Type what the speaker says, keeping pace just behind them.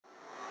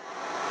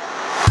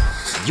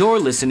You're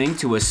listening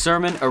to a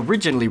sermon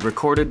originally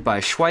recorded by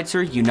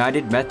Schweitzer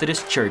United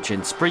Methodist Church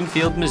in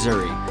Springfield,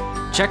 Missouri.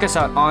 Check us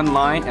out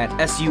online at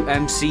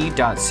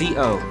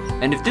sumc.co.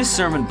 And if this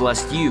sermon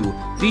blessed you,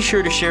 be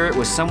sure to share it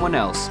with someone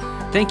else.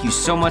 Thank you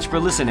so much for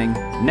listening.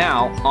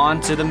 Now,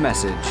 on to the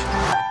message.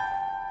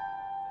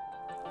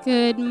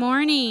 Good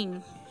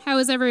morning. How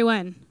is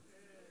everyone?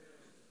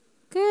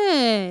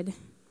 Good.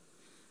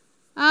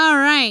 All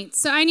right.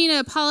 So I need to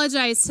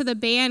apologize to the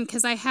band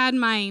because I had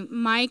my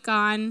mic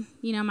on,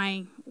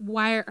 my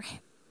wire,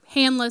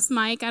 handless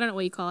mic. I don't know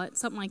what you call it,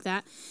 something like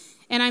that.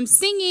 And I'm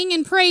singing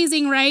and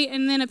praising, right?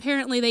 And then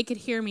apparently they could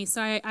hear me.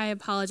 So I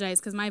apologize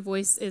because my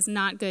voice is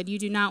not good. You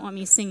do not want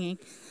me singing.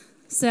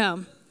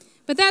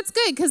 But that's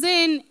good because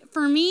then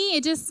for me,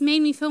 it just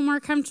made me feel more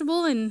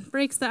comfortable and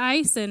breaks the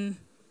ice. And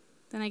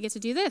then I get to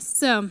do this.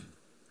 So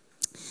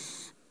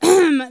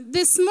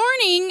this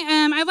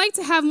morning, I'd like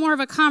to have more of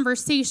a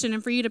conversation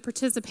and for you to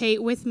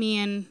participate with me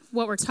in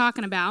what we're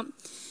talking about.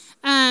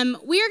 We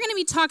are going to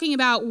be talking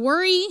about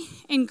worry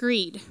and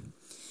greed.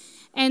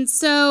 And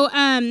so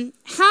how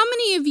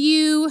many of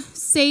you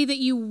say that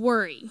you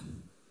worry?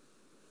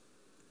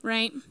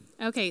 Right?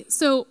 Okay,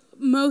 so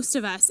most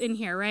of us in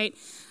here, right?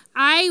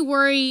 I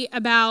worry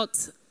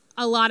about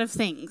a lot of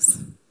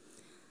things.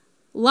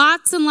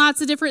 Lots and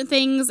lots of different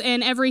things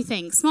and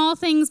everything. Small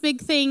things, big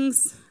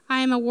things. I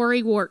am a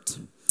worry wart.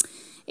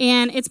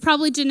 And it's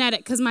probably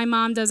genetic because my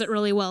mom does it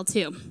really well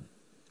too.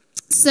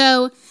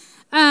 So,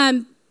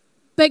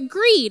 but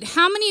greed.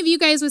 How many of you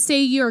guys would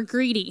say you're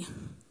greedy?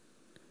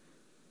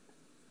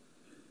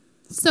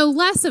 So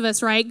less of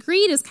us, right?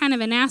 Greed is kind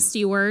of a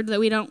nasty word that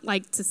we don't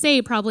like to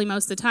say probably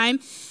most of the time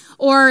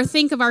or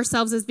think of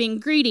ourselves as being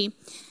greedy.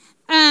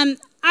 I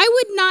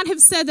would not have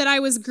said that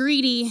I was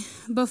greedy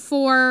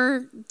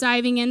before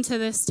diving into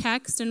this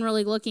text and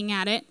really looking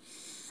at it.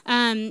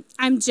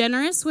 I'm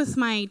generous with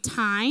my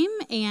time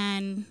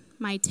and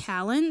my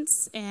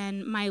talents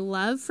and my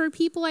love for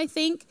people, I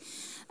think,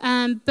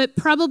 but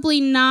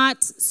probably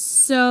not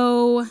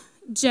so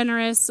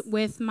generous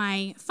with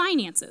my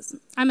finances.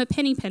 I'm a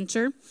penny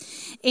pincher,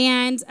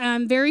 and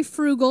I'm very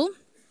frugal,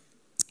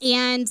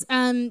 and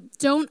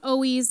don't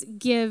always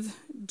give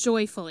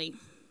joyfully.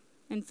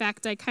 In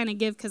fact, I kind of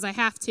give because I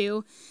have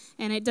to,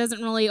 and it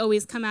doesn't really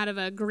always come out of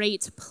a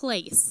great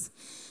place.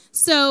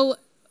 So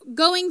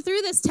going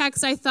through this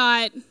text, I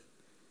thought,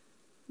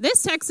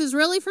 this text is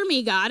really for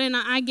me, God, and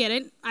I get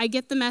it. I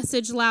get the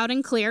message loud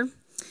and clear.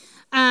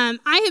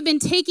 I have been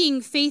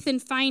taking Faith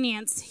and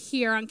Finance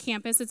here on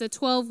campus. It's a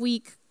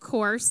 12-week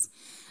course.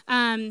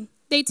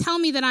 They tell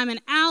me that I'm an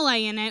ally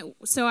in it,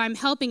 so I'm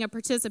helping a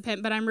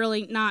participant, but I'm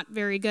really not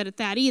very good at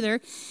that either.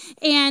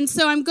 And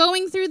so I'm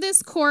going through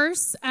this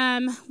course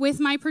with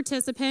my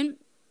participant,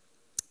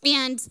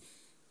 and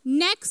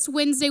next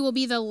Wednesday will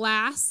be the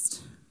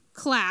last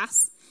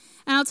class.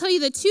 And I'll tell you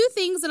the two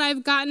things that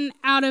I've gotten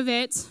out of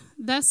it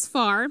thus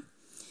far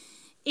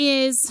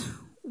is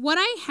what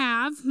I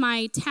have,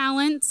 my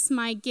talents,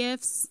 my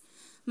gifts,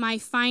 my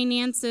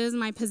finances,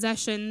 my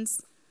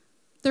possessions,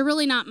 they're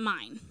really not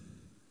mine.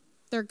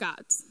 They're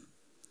God's.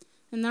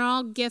 And they're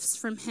all gifts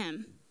from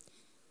Him.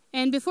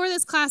 And before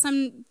this class,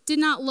 I did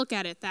not look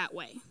at it that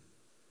way.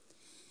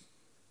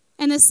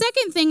 And the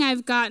second thing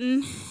I've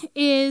gotten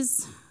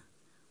is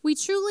we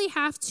truly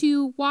have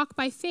to walk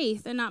by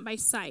faith and not by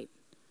sight.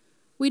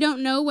 We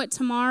don't know what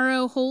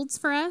tomorrow holds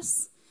for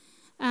us.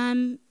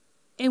 And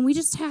we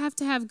just have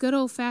to have good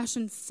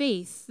old-fashioned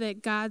faith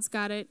that God's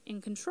got it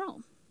in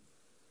control.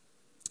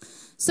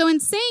 So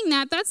in saying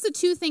that, that's the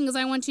two things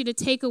I want you to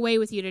take away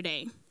with you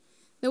today.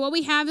 That what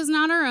we have is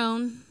not our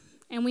own,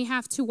 and we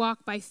have to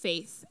walk by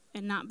faith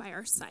and not by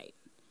our sight.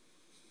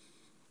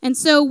 And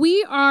so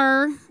we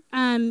are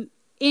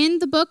in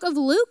the book of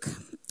Luke,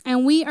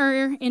 and we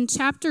are in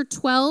chapter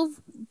 12,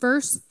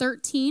 verse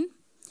 13.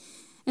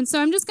 And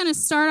so I'm just going to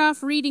start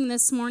off reading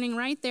this morning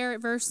right there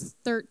at verse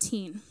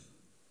 13.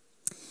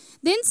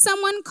 Then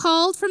someone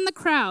called from the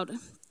crowd,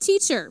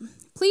 "Teacher,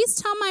 please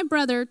tell my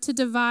brother to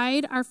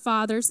divide our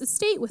father's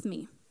estate with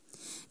me."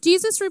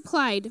 Jesus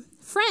replied,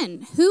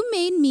 "Friend, who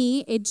made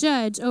me a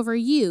judge over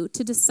you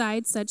to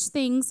decide such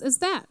things as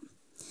that?"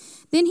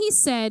 Then he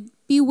said,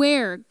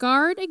 "Beware,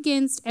 guard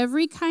against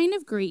every kind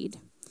of greed.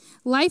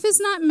 Life is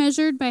not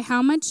measured by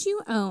how much you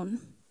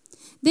own."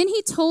 Then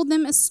he told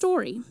them a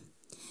story.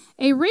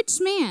 A rich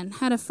man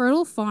had a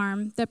fertile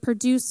farm that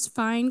produced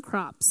fine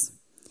crops.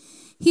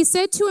 He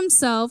said to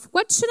himself,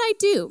 "What should I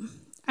do?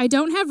 I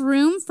don't have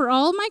room for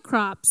all my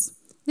crops."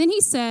 Then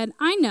he said,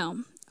 "I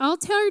know. I'll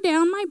tear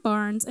down my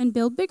barns and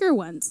build bigger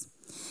ones.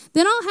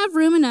 Then I'll have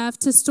room enough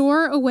to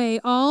store away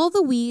all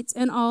the wheat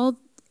and all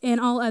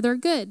other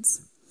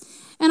goods.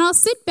 And I'll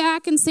sit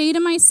back and say to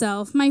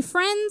myself, 'My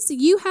friends,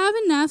 you have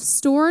enough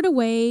stored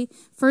away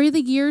for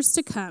the years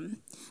to come.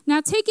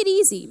 Now take it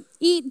easy.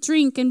 Eat,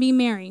 drink, and be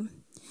merry.'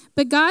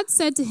 But God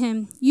said to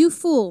him, 'You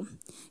fool,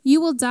 you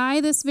will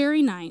die this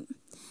very night.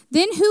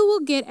 Then who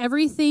will get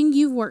everything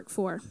you've worked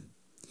for?'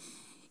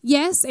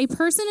 Yes, a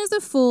person is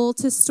a fool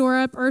to store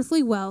up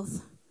earthly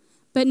wealth,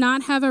 but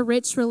not have a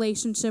rich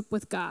relationship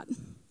with God."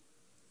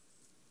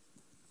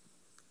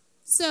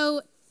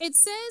 So it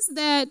says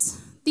that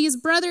these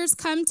brothers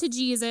come to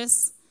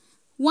Jesus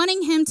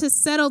wanting him to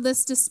settle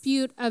this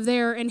dispute of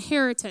their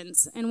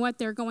inheritance and what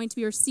they're going to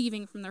be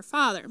receiving from their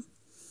father.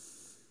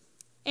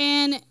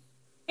 And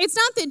it's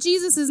not that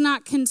Jesus is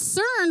not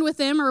concerned with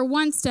them or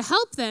wants to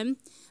help them,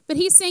 but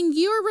he's saying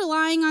you're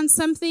relying on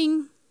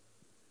something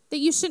that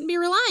you shouldn't be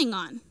relying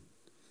on.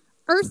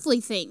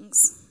 Earthly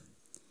things.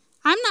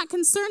 I'm not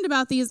concerned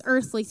about these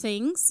earthly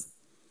things.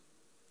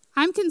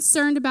 I'm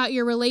concerned about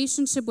your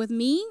relationship with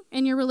me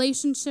and your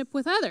relationship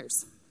with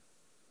others.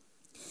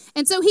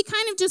 And so he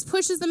kind of just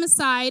pushes them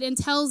aside and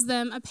tells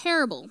them a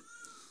parable.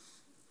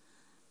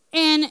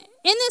 And in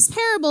this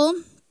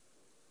parable,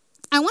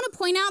 I want to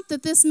point out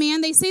that this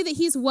man, they say that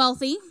he's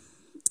wealthy,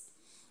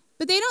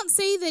 but they don't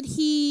say that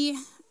he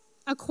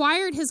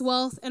acquired his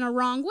wealth in a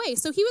wrong way.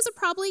 So he was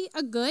probably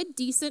a good,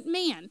 decent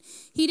man.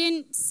 He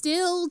didn't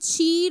steal,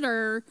 cheat,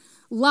 or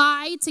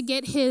lie to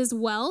get his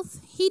wealth.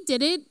 He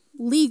did it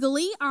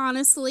legally,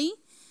 honestly.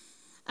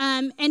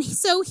 And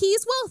so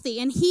he's wealthy,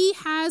 and he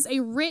has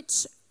a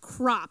rich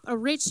crop, a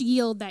rich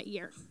yield that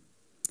year.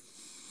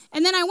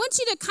 And then I want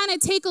you to kind of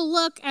take a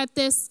look at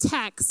this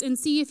text and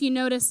see if you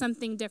notice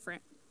something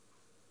different.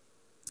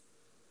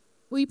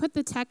 Will you put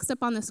the text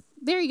up on this?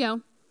 There you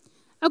go.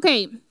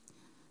 Okay,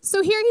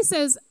 so here he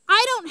says,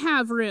 I don't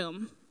have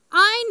room.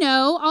 I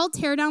know I'll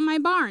tear down my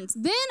barns.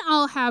 Then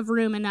I'll have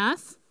room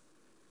enough.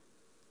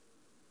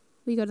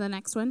 Will you go to the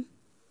next one?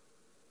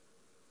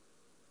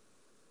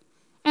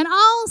 And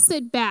I'll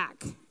sit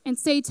back and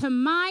say to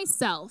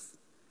myself.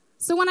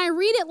 So when I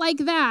read it like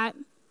that,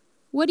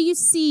 what do you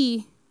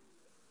see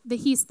that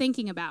he's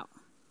thinking about?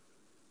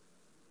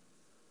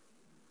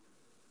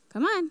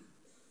 Come on.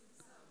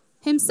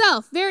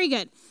 Himself. Very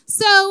good.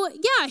 So,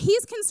 yeah,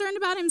 he's concerned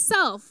about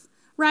himself,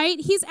 right?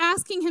 He's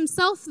asking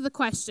himself the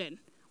question,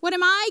 what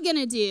am I going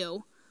to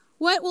do?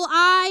 What will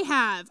I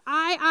have?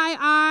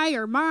 I,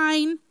 or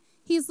mine?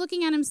 He's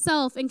looking at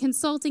himself and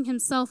consulting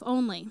himself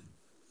only.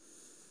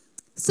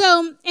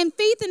 So, in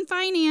Faith and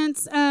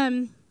Finance,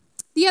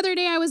 the other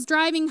day I was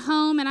driving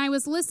home and I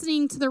was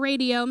listening to the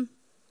radio,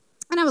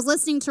 and I was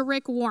listening to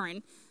Rick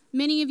Warren.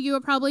 Many of you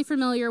are probably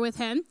familiar with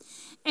him.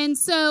 And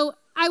so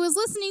I was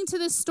listening to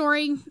this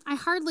story. I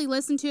hardly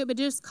listened to it, but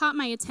it just caught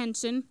my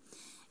attention.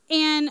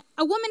 And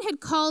a woman had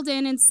called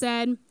in and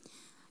said,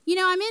 you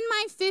know, I'm in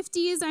my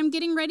 50s. I'm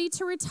getting ready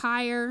to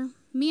retire.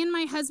 Me and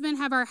my husband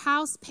have our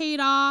house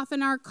paid off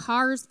and our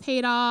cars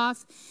paid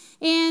off.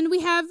 And we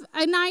have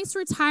a nice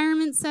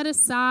retirement set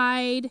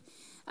aside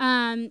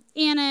and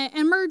an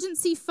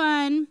emergency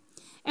fund.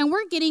 And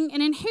we're getting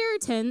an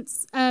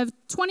inheritance of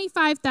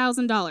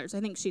 $25,000, I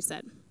think she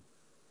said.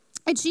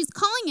 And she's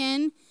calling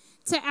in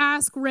to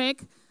ask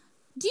Rick,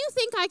 do you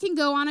think I can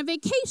go on a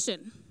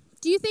vacation?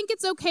 Do you think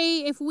it's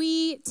okay if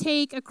we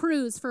take a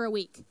cruise for a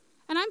week?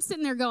 And I'm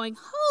sitting there going,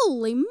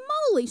 holy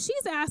moly,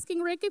 she's asking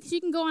Rick if she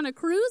can go on a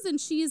cruise,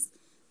 and she's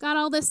got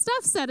all this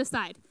stuff set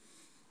aside.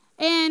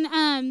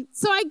 And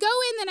so I go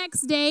in the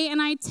next day,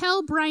 and I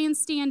tell Brian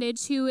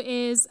Standage, who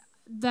is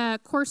the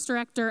course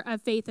director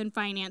of Faith and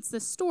Finance,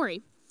 this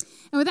story.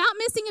 And without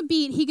missing a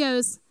beat, he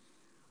goes,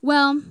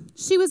 well,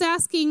 she was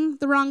asking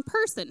the wrong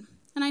person.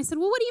 And I said,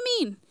 well, what do you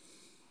mean?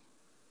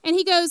 And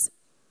he goes,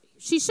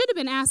 she should have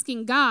been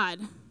asking God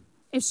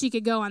if she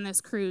could go on this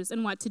cruise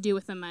and what to do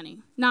with the money,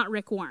 not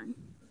Rick Warren,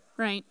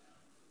 right?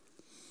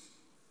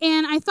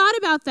 And I thought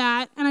about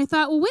that, and I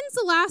thought, well, when's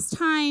the last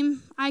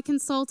time I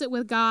consulted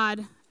with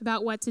God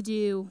about what to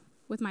do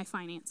with my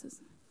finances?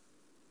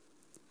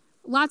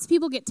 Lots of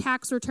people get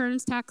tax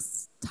returns.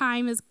 Tax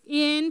time is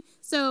in,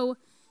 so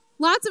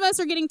lots of us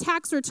are getting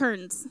tax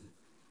returns.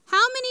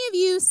 How many of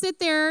you sit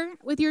there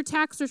with your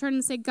tax return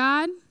and say,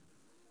 God,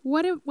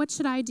 what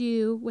should I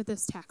do with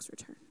this tax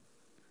return?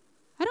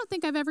 I don't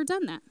think I've ever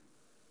done that.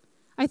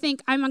 I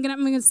think I'm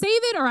gonna save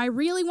it, or I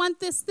really want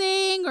this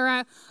thing, or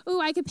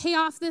I could pay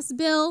off this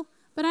bill,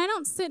 but I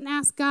don't sit and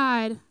ask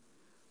God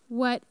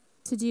what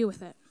to do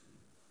with it.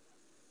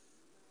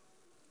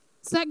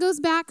 So that goes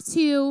back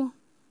to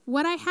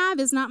what I have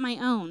is not my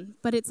own,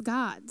 but it's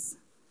God's.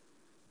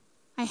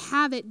 I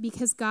have it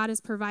because God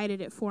has provided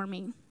it for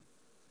me.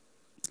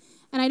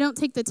 And I don't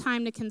take the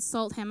time to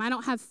consult him. I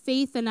don't have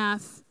faith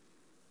enough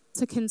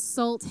to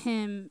consult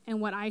him in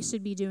what I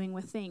should be doing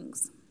with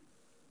things.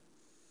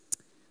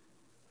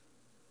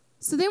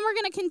 So then we're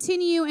going to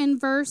continue in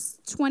verse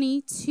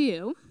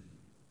 22.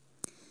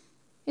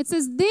 It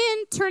says,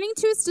 then turning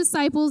to his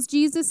disciples,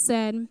 Jesus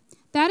said,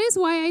 that is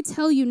why I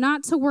tell you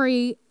not to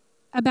worry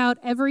about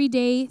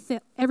everyday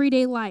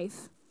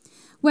life,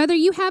 whether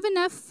you have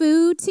enough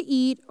food to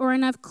eat or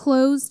enough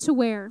clothes to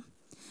wear.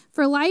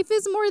 For life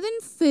is more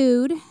than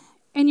food,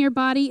 and your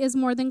body is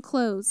more than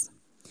clothes.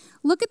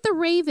 Look at the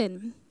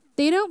raven.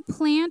 They don't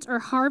plant or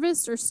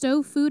harvest or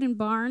stow food in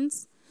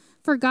barns,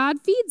 for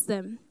God feeds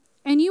them,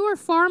 and you are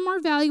far more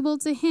valuable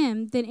to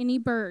him than any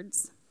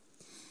birds.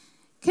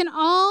 Can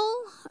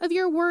all of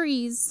your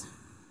worries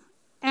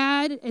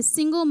add a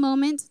single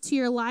moment to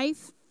your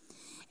life?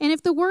 And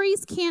if the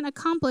worries can't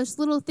accomplish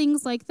little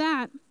things like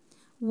that,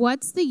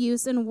 what's the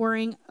use in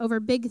worrying over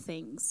big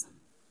things?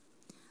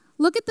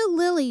 Look at the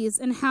lilies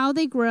and how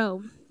they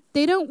grow.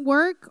 They don't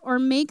work or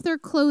make their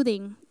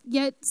clothing,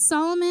 yet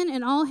Solomon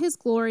in all his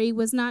glory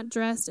was not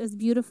dressed as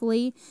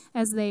beautifully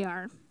as they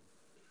are.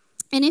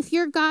 And if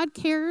your God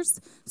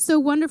cares so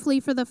wonderfully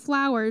for the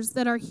flowers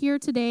that are here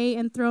today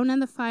and thrown in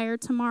the fire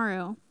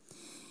tomorrow,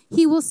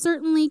 he will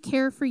certainly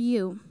care for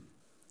you.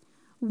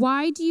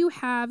 Why do you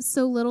have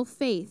so little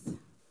faith?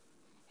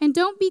 And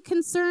don't be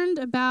concerned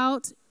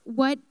about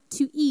what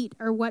to eat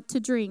or what to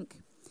drink.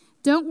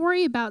 Don't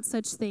worry about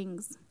such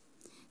things.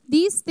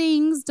 These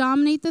things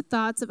dominate the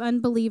thoughts of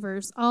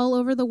unbelievers all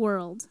over the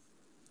world.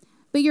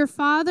 But your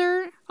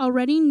Father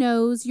already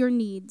knows your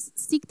needs.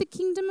 Seek the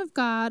kingdom of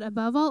God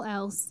above all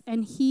else,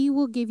 and he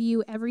will give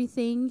you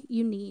everything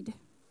you need.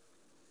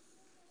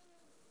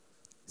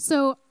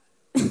 So,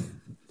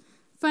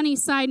 funny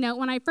side note,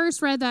 when I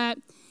first read that,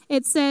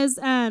 it says,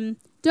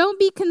 don't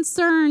be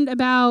concerned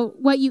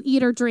about what you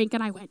eat or drink.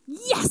 And I went,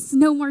 yes,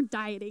 no more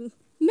dieting.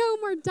 No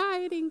more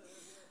dieting.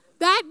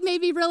 That made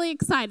me really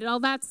excited. Oh,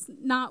 that's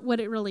not what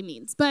it really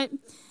means. But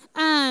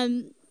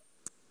really,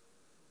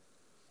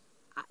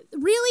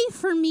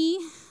 for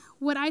me,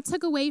 what I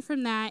took away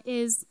from that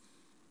is,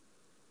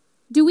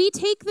 do we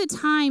take the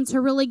time to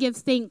really give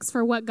thanks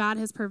for what God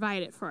has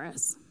provided for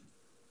us?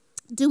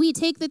 Do we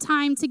take the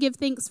time to give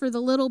thanks for the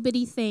little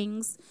bitty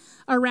things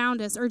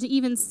around us or to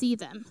even see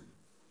them?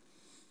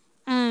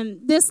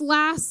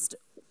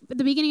 At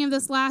the beginning of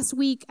this last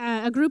week,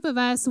 a group of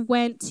us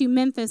went to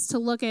Memphis to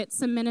look at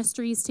some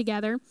ministries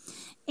together.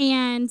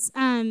 And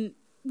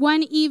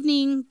one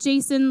evening,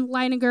 Jason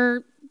Leininger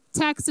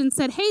texted and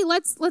said, hey,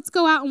 let's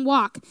go out and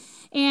walk.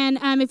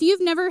 And if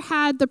you've never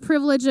had the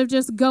privilege of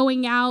just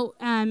going out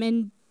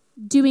and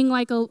doing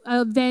like a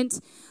event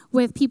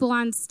with people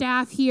on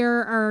staff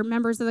here or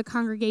members of the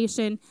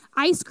congregation,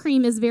 ice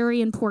cream is very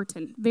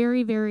important,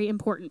 very, very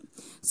important.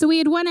 So we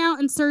had went out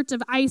in search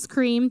of ice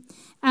cream,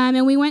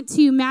 and we went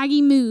to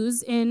Maggie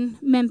Moo's in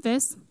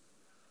Memphis.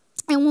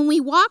 And when we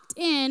walked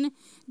in,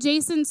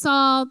 Jason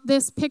saw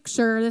this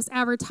picture, this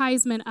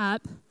advertisement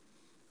up,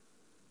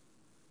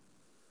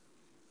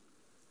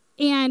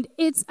 and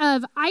it's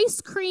of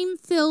ice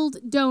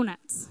cream-filled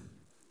donuts.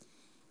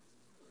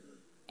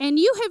 And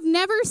you have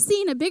never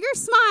seen a bigger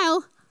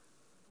smile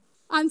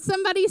on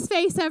somebody's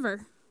face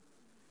ever.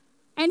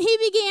 And he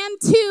began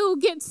to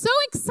get so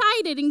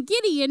excited and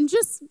giddy and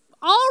just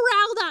all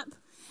riled up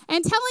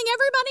and telling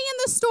everybody in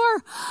the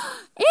store,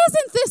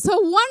 isn't this a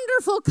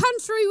wonderful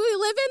country we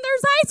live in?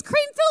 There's ice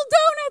cream-filled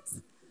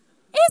donuts.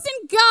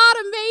 Isn't God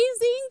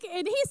amazing?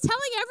 And he's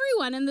telling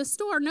everyone in the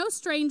store, no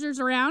strangers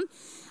around.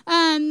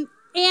 And,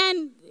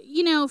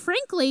 you know,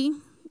 frankly,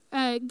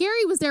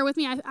 Gary was there with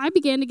me. I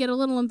began to get a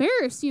little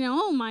embarrassed. You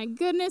know, oh my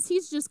goodness,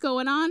 he's just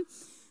going on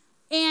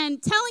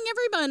and telling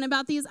everyone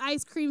about these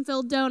ice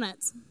cream-filled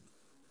donuts.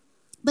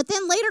 But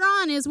then later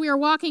on, as we were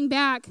walking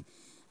back,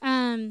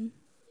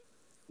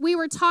 we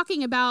were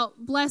talking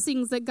about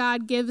blessings that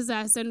God gives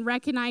us and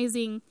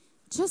recognizing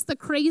just the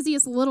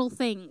craziest little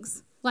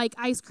things like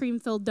ice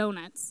cream-filled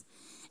donuts.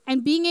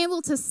 And being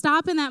able to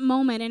stop in that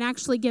moment and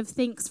actually give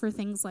thanks for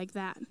things like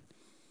that.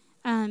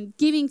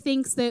 Giving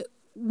thanks that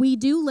we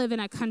do live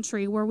in a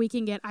country where we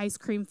can get ice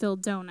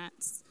cream-filled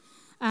donuts.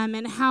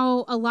 And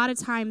how a lot of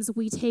times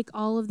we take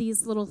all of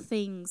these little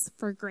things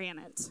for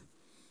granted.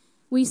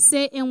 We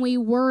sit and we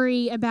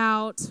worry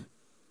about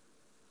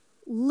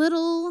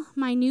little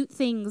minute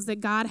things that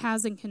God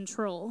has in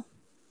control.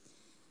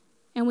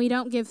 And we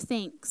don't give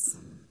thanks.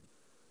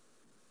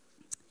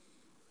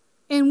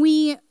 And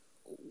we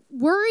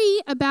worry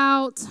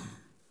about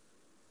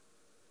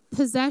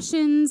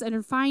possessions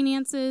and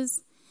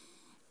finances.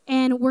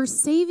 And we're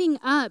saving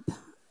up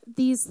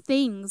these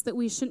things that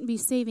we shouldn't be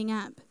saving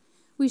up.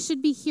 We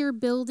should be here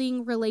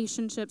building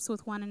relationships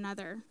with one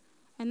another.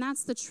 And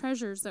that's the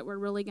treasures that we're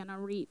really going to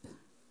reap.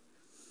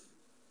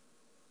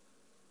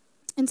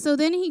 And so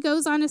then he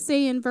goes on to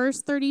say in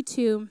verse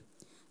 32,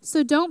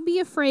 so don't be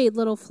afraid,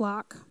 little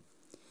flock,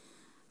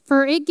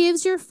 for it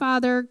gives your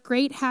Father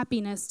great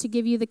happiness to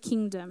give you the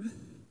kingdom.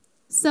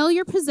 Sell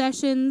your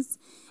possessions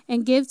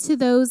and give to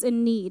those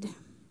in need.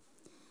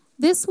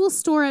 This will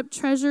store up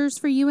treasures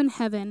for you in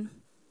heaven.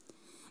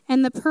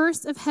 And the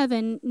purse of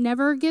heaven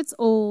never gets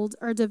old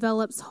or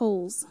develops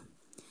holes.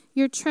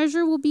 Your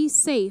treasure will be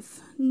safe.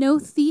 No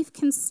thief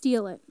can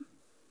steal it.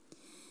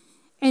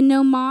 And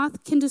no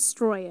moth can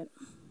destroy it.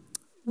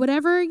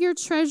 Whatever your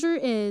treasure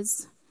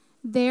is,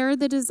 there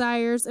the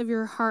desires of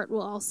your heart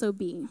will also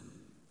be.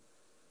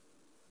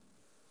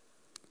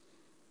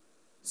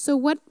 So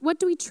what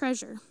do we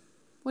treasure?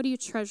 What do you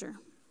treasure?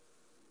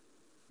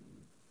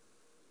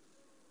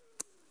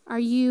 Are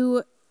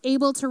you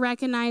able to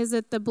recognize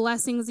that the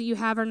blessings that you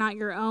have are not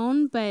your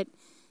own, but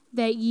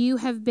that you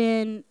have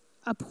been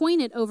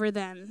appointed over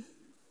them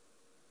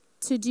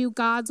to do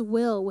God's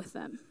will with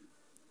them?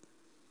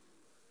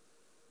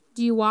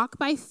 Do you walk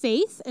by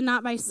faith and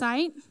not by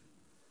sight?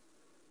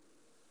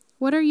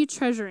 What are you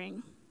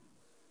treasuring?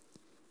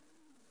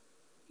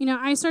 You know,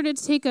 I started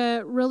to take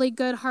a really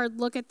good hard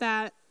look at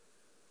that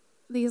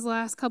these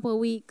last couple of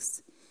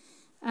weeks.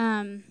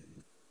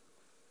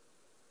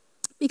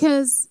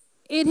 Because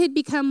it had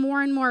become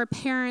more and more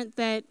apparent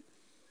that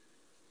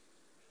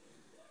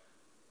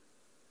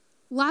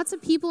lots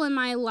of people in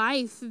my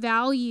life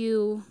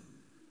value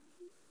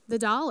the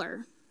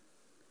dollar.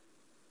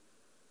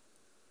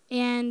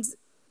 And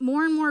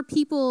more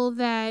people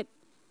that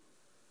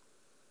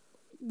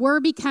were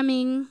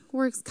coming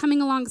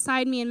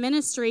alongside me in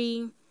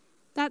ministry,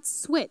 that's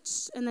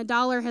switched, and the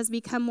dollar has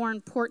become more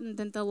important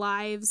than the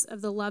lives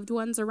of the loved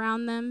ones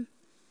around them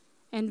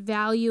and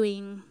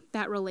valuing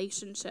that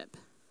relationship.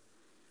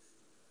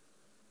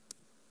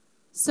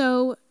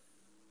 So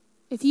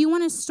if you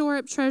want to store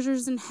up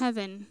treasures in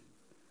heaven,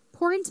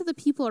 pour into the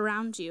people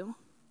around you.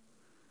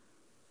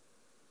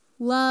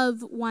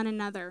 Love one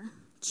another.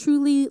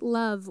 Truly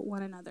love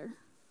one another.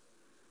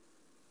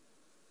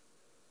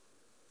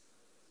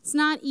 It's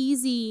not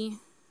easy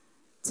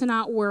to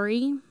not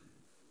worry.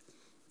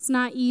 It's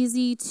not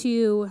easy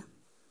to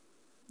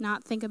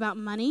not think about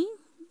money.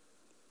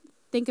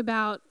 Think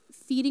about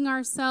feeding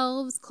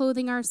ourselves,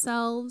 clothing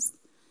ourselves,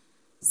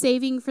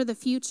 saving for the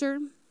future.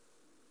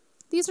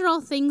 These are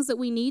all things that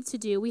we need to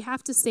do. We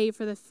have to save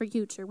for the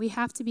future. We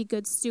have to be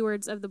good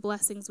stewards of the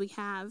blessings we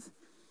have.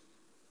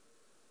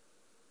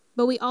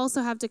 But we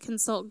also have to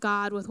consult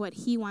God with what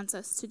He wants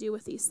us to do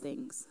with these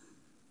things.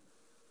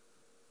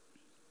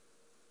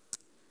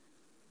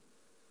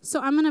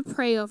 So I'm going to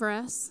pray over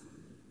us.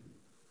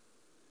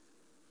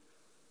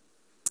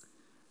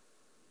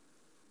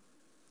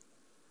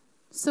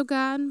 So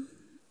God,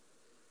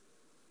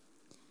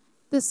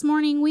 this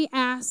morning we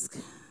ask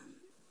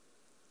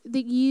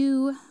that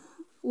you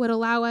would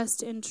allow us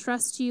to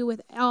entrust you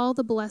with all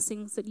the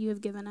blessings that you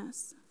have given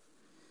us.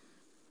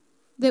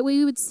 That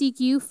we would seek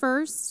you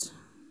first.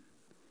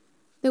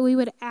 That we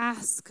would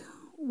ask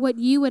what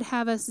you would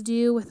have us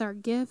do with our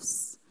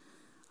gifts,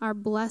 our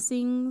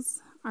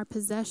blessings, our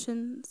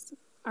possessions,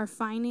 our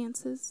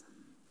finances.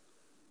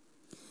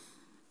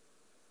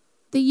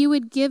 That you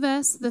would give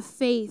us the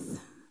faith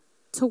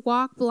to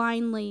walk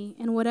blindly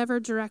in whatever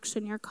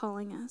direction you're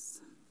calling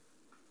us.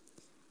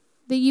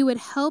 That you would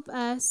help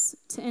us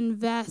to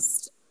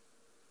invest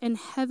in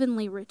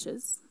heavenly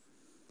riches,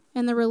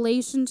 in the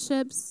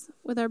relationships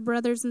with our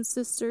brothers and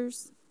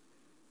sisters,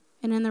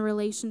 and in the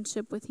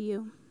relationship with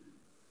you.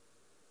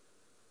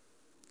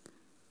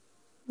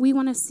 We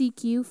want to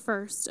seek you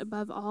first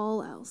above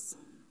all else.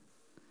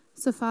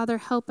 So, Father,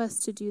 help us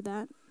to do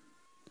that.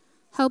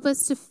 Help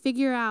us to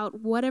figure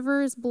out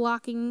whatever is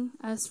blocking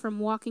us from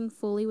walking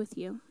fully with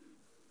you.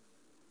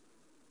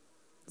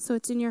 So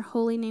it's in your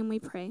holy name we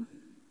pray.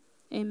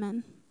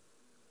 Amen.